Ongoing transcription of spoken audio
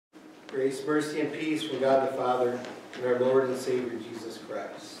Grace, mercy, and peace from God the Father and our Lord and Savior Jesus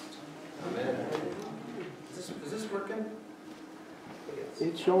Christ. Amen. Is this working?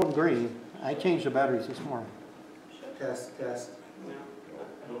 It's showing green. I changed the batteries this morning. Test. I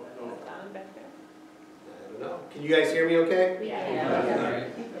don't know. Can you guys hear me okay? Yeah.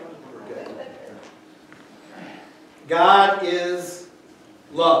 We're good. God is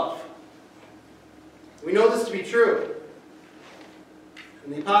love. We know this to be true.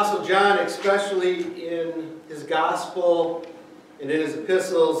 And the Apostle John, especially in his gospel and in his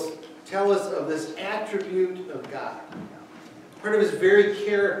epistles, tell us of this attribute of God. Part of his very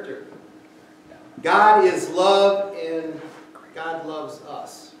character. God is love, and God loves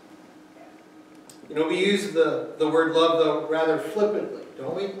us. You know, we use the word love, though, rather flippantly,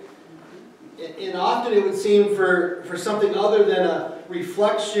 don't we? And often it would seem for something other than a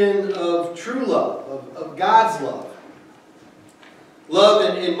reflection of true love, of God's love.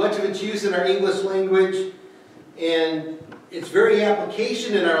 Love, and much of its use in our English language, and its very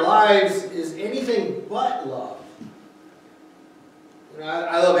application in our lives, is anything but love. You know,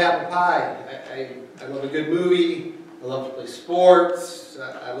 I love apple pie. I love a good movie. I love to play sports.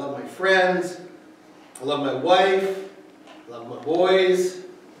 I love my friends. I love my wife. I love my boys.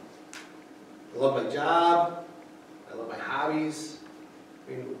 I love my job. I love my hobbies.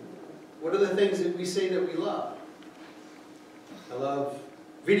 I mean, what are the things that we say that we love? I love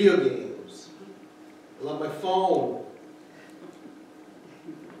video games. I love my phone.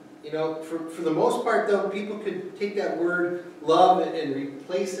 You know, for the most part, though, people could take that word love and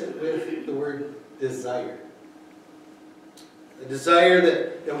replace it with the word desire. A desire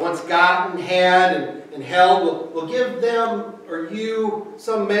that once gotten, had, and held will give them or you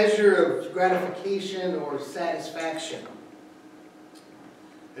some measure of gratification or satisfaction.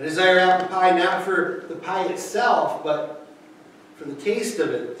 A desire apple pie not for the pie itself, but for the taste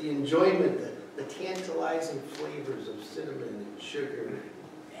of it, the enjoyment, the tantalizing flavors of cinnamon and sugar and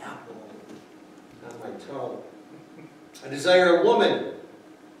apple on my tongue. I desire a woman.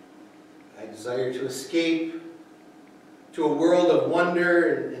 I desire to escape to a world of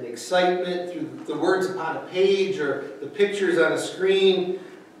wonder and excitement through the words upon a page or the pictures on a screen.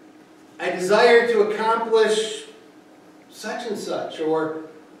 I desire to accomplish such and such, or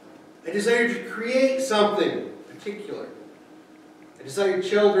I desire to create something particular. I desire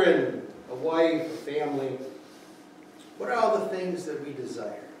children, a wife, a family. What are all the things that we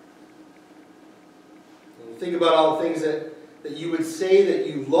desire? When you think about all the things that you would say that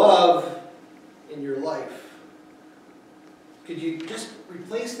you love in your life, could you just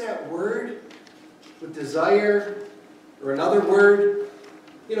replace that word with desire or another word?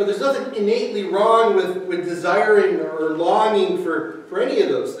 You know, there's nothing innately wrong with desiring or longing for any of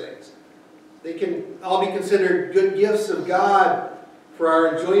those things. They can all be considered good gifts of God for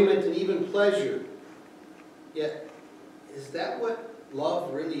our enjoyment and even pleasure. Yet, is that what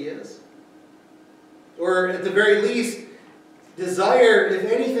love really is? Or at the very least, desire, if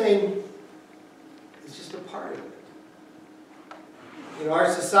anything, is just a part of it. You know,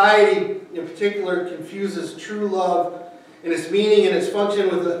 our society in particular confuses true love and its meaning and its function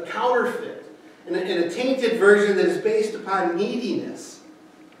with a counterfeit and a tainted version that is based upon neediness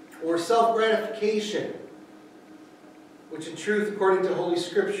or self-gratification, which in truth, according to Holy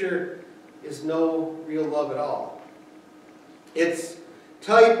Scripture, is no real love at all. It's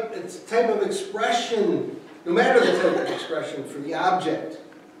type of expression, no matter the type of expression, for the object.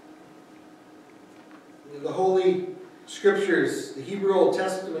 The Holy Scriptures, the Hebrew Old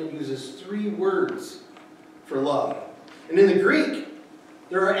Testament uses 3 words for love. And in the Greek,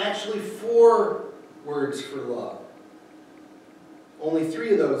 there are actually 4 words for love. Only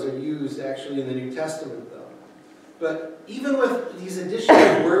 3 of those are used actually in the New Testament, though. But even with these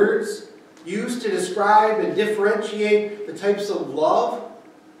additional words used to describe and differentiate the types of love,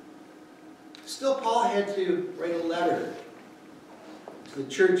 still Paul had to write a letter to the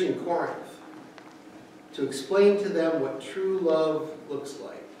church in Corinth to explain to them what true love looks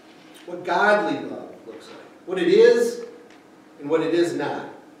like, what godly love looks like, what it is and what it is not.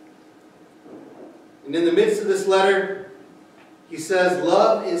 And in the midst of this letter, he says,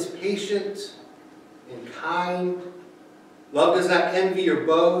 love is patient and kind. Love does not envy or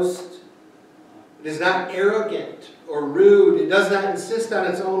boast. It is not arrogant or rude. It does not insist on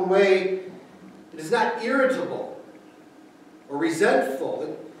its own way. It is not irritable or resentful.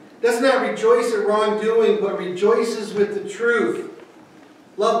 It does not rejoice at wrongdoing, but rejoices with the truth.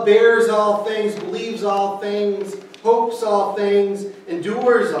 Love bears all things, believes all things, hopes all things,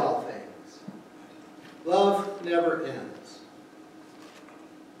 endures all things. Love never ends.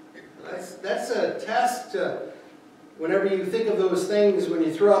 That's a test to whenever you think of those things, when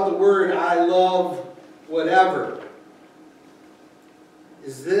you throw out the word, I love whatever,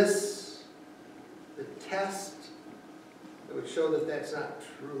 is this the test that would show that that's not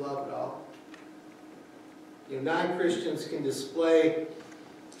true love at all? Non-Christians can display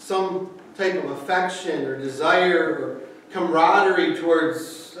some type of affection or desire or camaraderie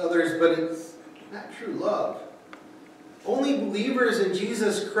towards others, but it's not true love. Only believers in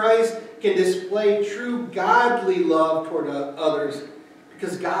Jesus Christ can display true godly love toward others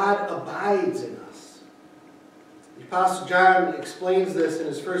because God abides in us. The Apostle John explains this in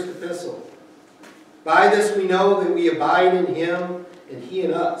his first epistle. By this we know that we abide in him and he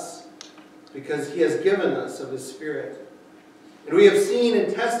in us, because he has given us of his Spirit. And we have seen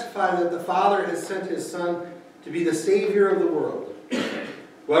and testified that the Father has sent his Son to be the Savior of the world.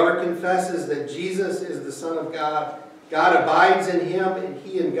 Whoever confesses that Jesus is the Son of God, God abides in him and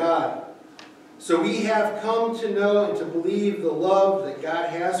he in God. So we have come to know and to believe the love that God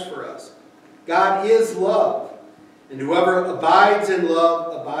has for us. God is love, and whoever abides in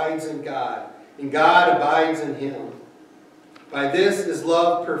love abides in God, and God abides in him. By this is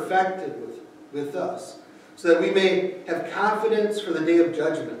love perfected with us, so that we may have confidence for the day of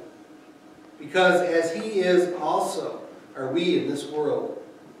judgment. Because as he is, also are we in this world.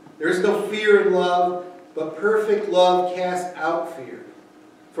 There is no fear in love, but perfect love casts out fear.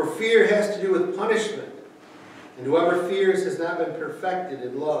 For fear has to do with punishment, and whoever fears has not been perfected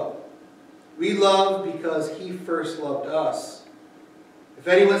in love. We love because he first loved us. If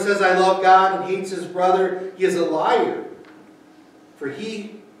anyone says, I love God, and hates his brother, he is a liar. For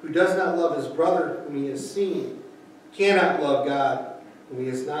he who does not love his brother whom he has seen cannot love God whom he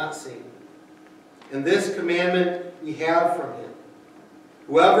has not seen. And this commandment we have from him: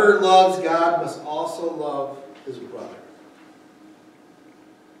 whoever loves God must also love his brother.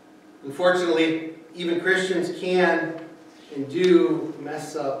 Unfortunately, even Christians can and do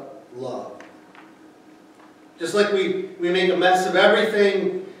mess up love. Just like we make a mess of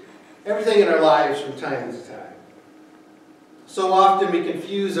everything in our lives from time to time. So often we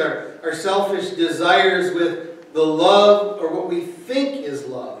confuse our selfish desires with the love, or what we think is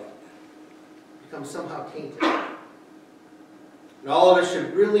love. It becomes somehow tainted. And all of us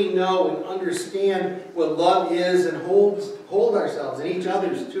should really know and understand what love is and hold ourselves and each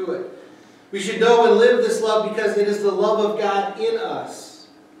other's to it. We should know and live this love because it is the love of God in us.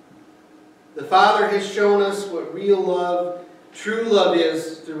 The Father has shown us what real love, true love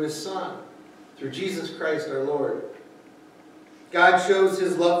is through his Son, through Jesus Christ our Lord. God shows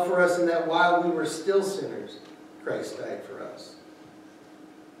his love for us in that while we were still sinners, Christ died for us.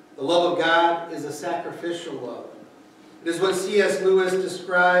 The love of God is a sacrificial love. It is what C.S. Lewis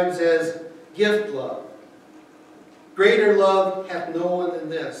describes as gift love. Greater love hath no one than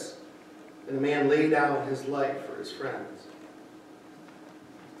this, that a man lay down his life for his friends.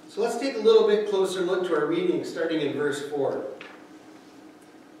 So let's take a little bit closer look to our reading, starting in verse 4.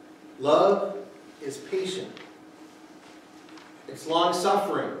 Love is patient. It's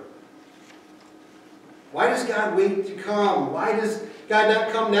long-suffering. Why does God wait to come? Why does God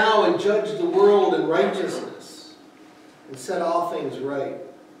not come now and judge the world in righteousness and set all things right?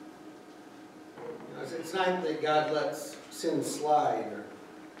 It's not that God lets sin slide,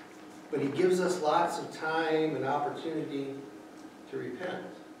 but he gives us lots of time and opportunity to repent.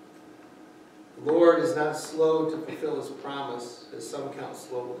 The Lord is not slow to fulfill his promise, as some count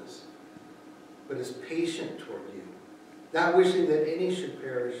slowness, but is patient toward you, not wishing that any should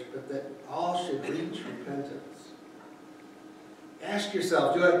perish, but that all should reach repentance. Ask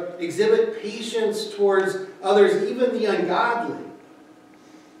yourself, do I exhibit patience towards others, even the ungodly,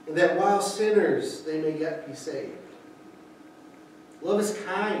 and that while sinners they may yet be saved? Love is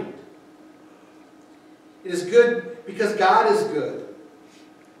kind. It is good because God is good.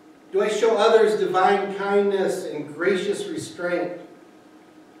 Do I show others divine kindness and gracious restraint?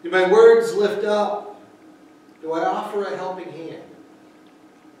 Do my words lift up? Do I offer a helping hand?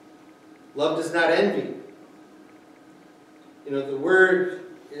 Love does not envy. The word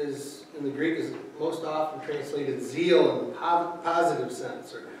is, in the Greek, is most often translated zeal in the positive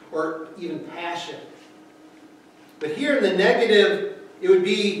sense, or even passion. But here in the negative, it would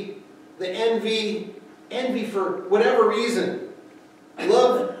be the envy for whatever reason.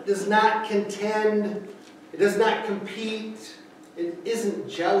 Love does not contend. It does not compete. It isn't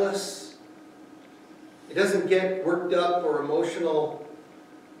jealous. It doesn't get worked up or emotional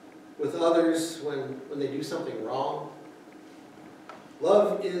with others when they do something wrong.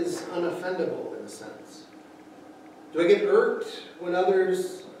 Love is unoffendable in a sense. Do I get irked when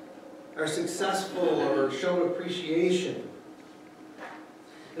others are successful or show appreciation?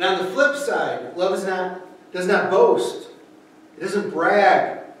 And on the flip side, love is not does not boast. It doesn't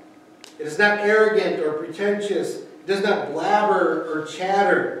brag. It is not arrogant or pretentious. It does not blabber or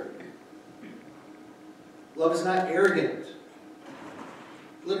chatter. Love is not arrogant.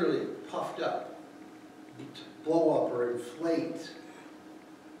 Literally puffed up, to blow up or inflate.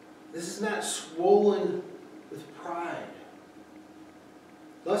 This is not swollen with pride.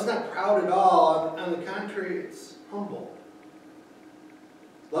 Love is not proud at all. On the contrary, it's humble.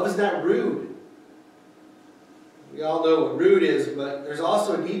 Love is not rude. We all know what rude is, but there's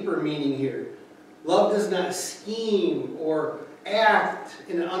also a deeper meaning here. Love does not scheme or act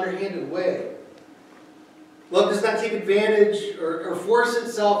in an underhanded way. Love does not take advantage or force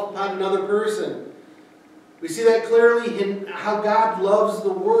itself upon another person. We see that clearly in how God loves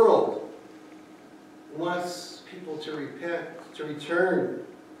the world. He wants people to repent, to return.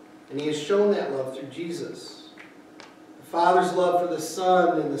 And He has shown that love through Jesus. The Father's love for the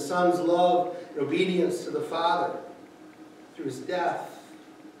Son and the Son's love and obedience to the Father through His death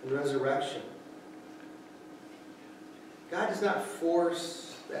and resurrection. God does not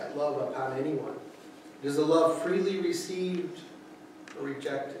force that love upon anyone. It is a love freely received or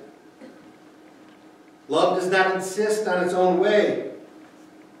rejected. Love does not insist on its own way,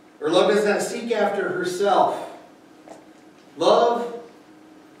 or love does not seek after herself. Love,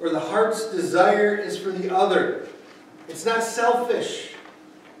 or the heart's desire, is for the other. It's not selfish.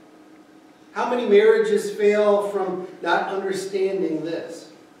 How many marriages fail from not understanding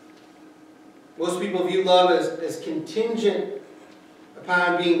this? Most people view love as contingent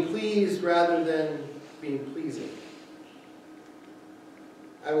upon being pleased rather than being pleasing.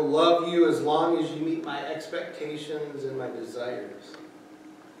 I will love you as long as you meet my expectations and my desires.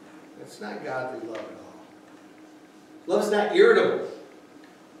 That's not godly love at all. Love is not irritable.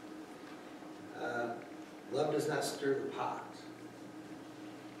 Love does not stir the pot.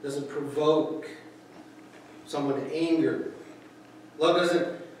 It doesn't provoke someone to anger. Love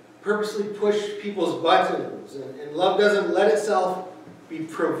doesn't purposely push people's buttons. And love doesn't let itself be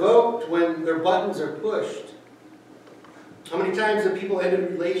provoked when their buttons are pushed. How many times have people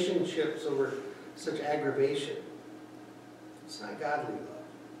ended relationships over such aggravation? It's not godly love.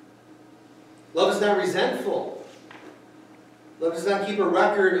 Love is not resentful. Love does not keep a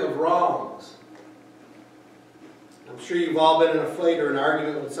record of wrongs. I'm sure you've all been in a fight or an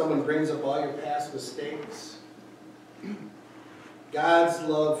argument when someone brings up all your past mistakes. God's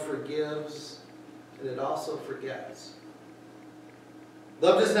love forgives, and it also forgets.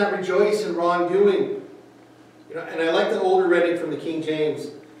 Love does not rejoice in wrongdoing. And I like the older reading from the King James.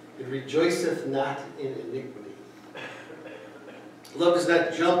 It rejoiceth not in iniquity. Love does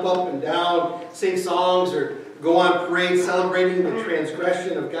not jump up and down, sing songs, or go on parade celebrating the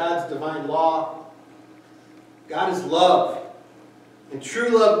transgression of God's divine law. God is love. And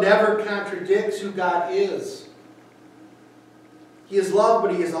true love never contradicts who God is. He is love,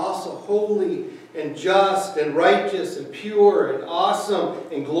 but He is also holy and just and righteous and pure and awesome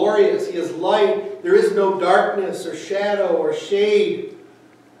and glorious. He is light. There is no darkness or shadow or shade.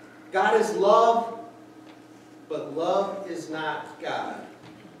 God is love, but love is not God.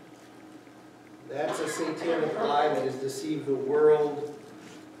 That's a satanic lie that has deceived the world,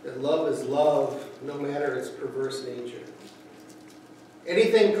 that love is love, no matter its perverse nature.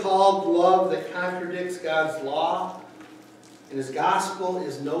 Anything called love that contradicts God's law and His gospel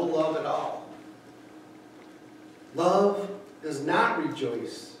is no love at all. Love does not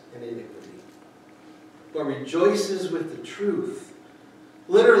rejoice in iniquity, but rejoices with the truth.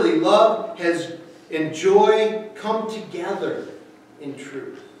 Literally, love and joy come together in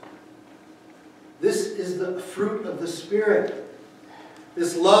truth. This is the fruit of the Spirit.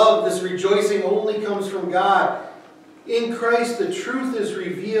 This love, this rejoicing only comes from God. In Christ, the truth is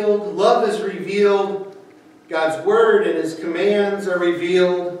revealed, love is revealed, God's Word and His commands are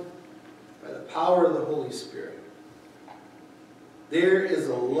revealed by the power of the Holy Spirit. There is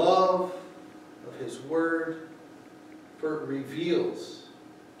a love of His Word, for it reveals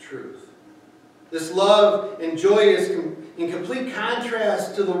truth. This love and joy is in complete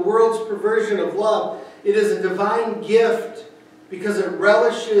contrast to the world's perversion of love. It is a divine gift because it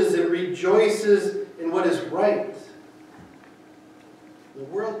relishes and rejoices in what is right. The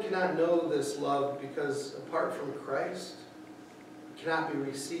world cannot know this love because apart from Christ, it cannot be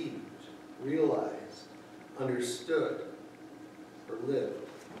received, realized, understood, or lived.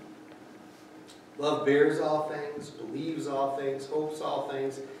 Love bears all things, believes all things, hopes all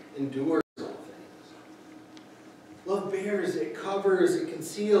things, endures all things. Love bears, it covers, it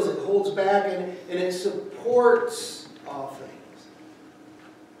conceals, it holds back, and it supports all things.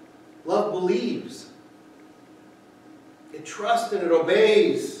 Love believes. It trusts and it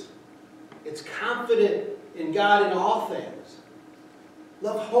obeys. It's confident in God in all things.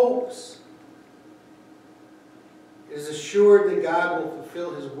 Love hopes. It is assured that God will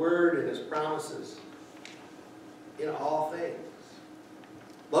fulfill His word and His promises in all things.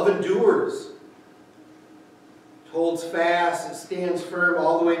 Love endures. It holds fast. It stands firm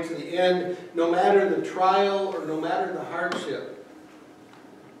all the way to the end, no matter the trial or no matter the hardship.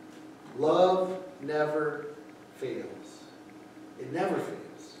 Love never fails. It never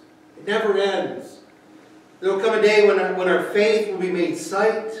fails. It never ends. There will come a day when our faith will be made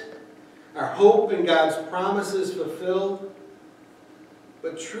sight, our hope in God's promises fulfilled.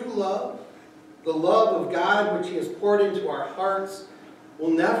 But true love, the love of God which He has poured into our hearts, will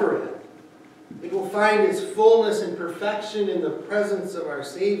never end. It will find its fullness and perfection in the presence of our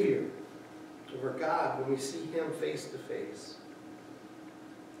Savior, of our God, when we see Him face to face.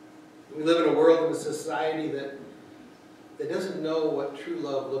 We live in a world and a society that doesn't know what true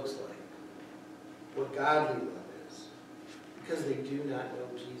love looks like, what godly love is, because they do not know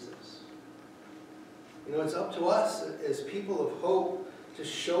Jesus. You know, it's up to us as people of hope to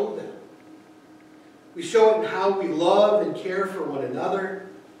show them. We show it in how we love and care for one another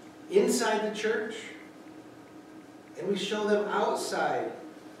inside the church, and we show them outside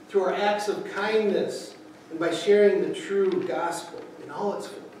through our acts of kindness and by sharing the true gospel in all its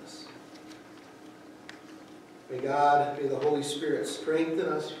fullness. May God, may the Holy Spirit strengthen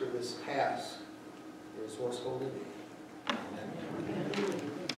us for this task in His most holy name.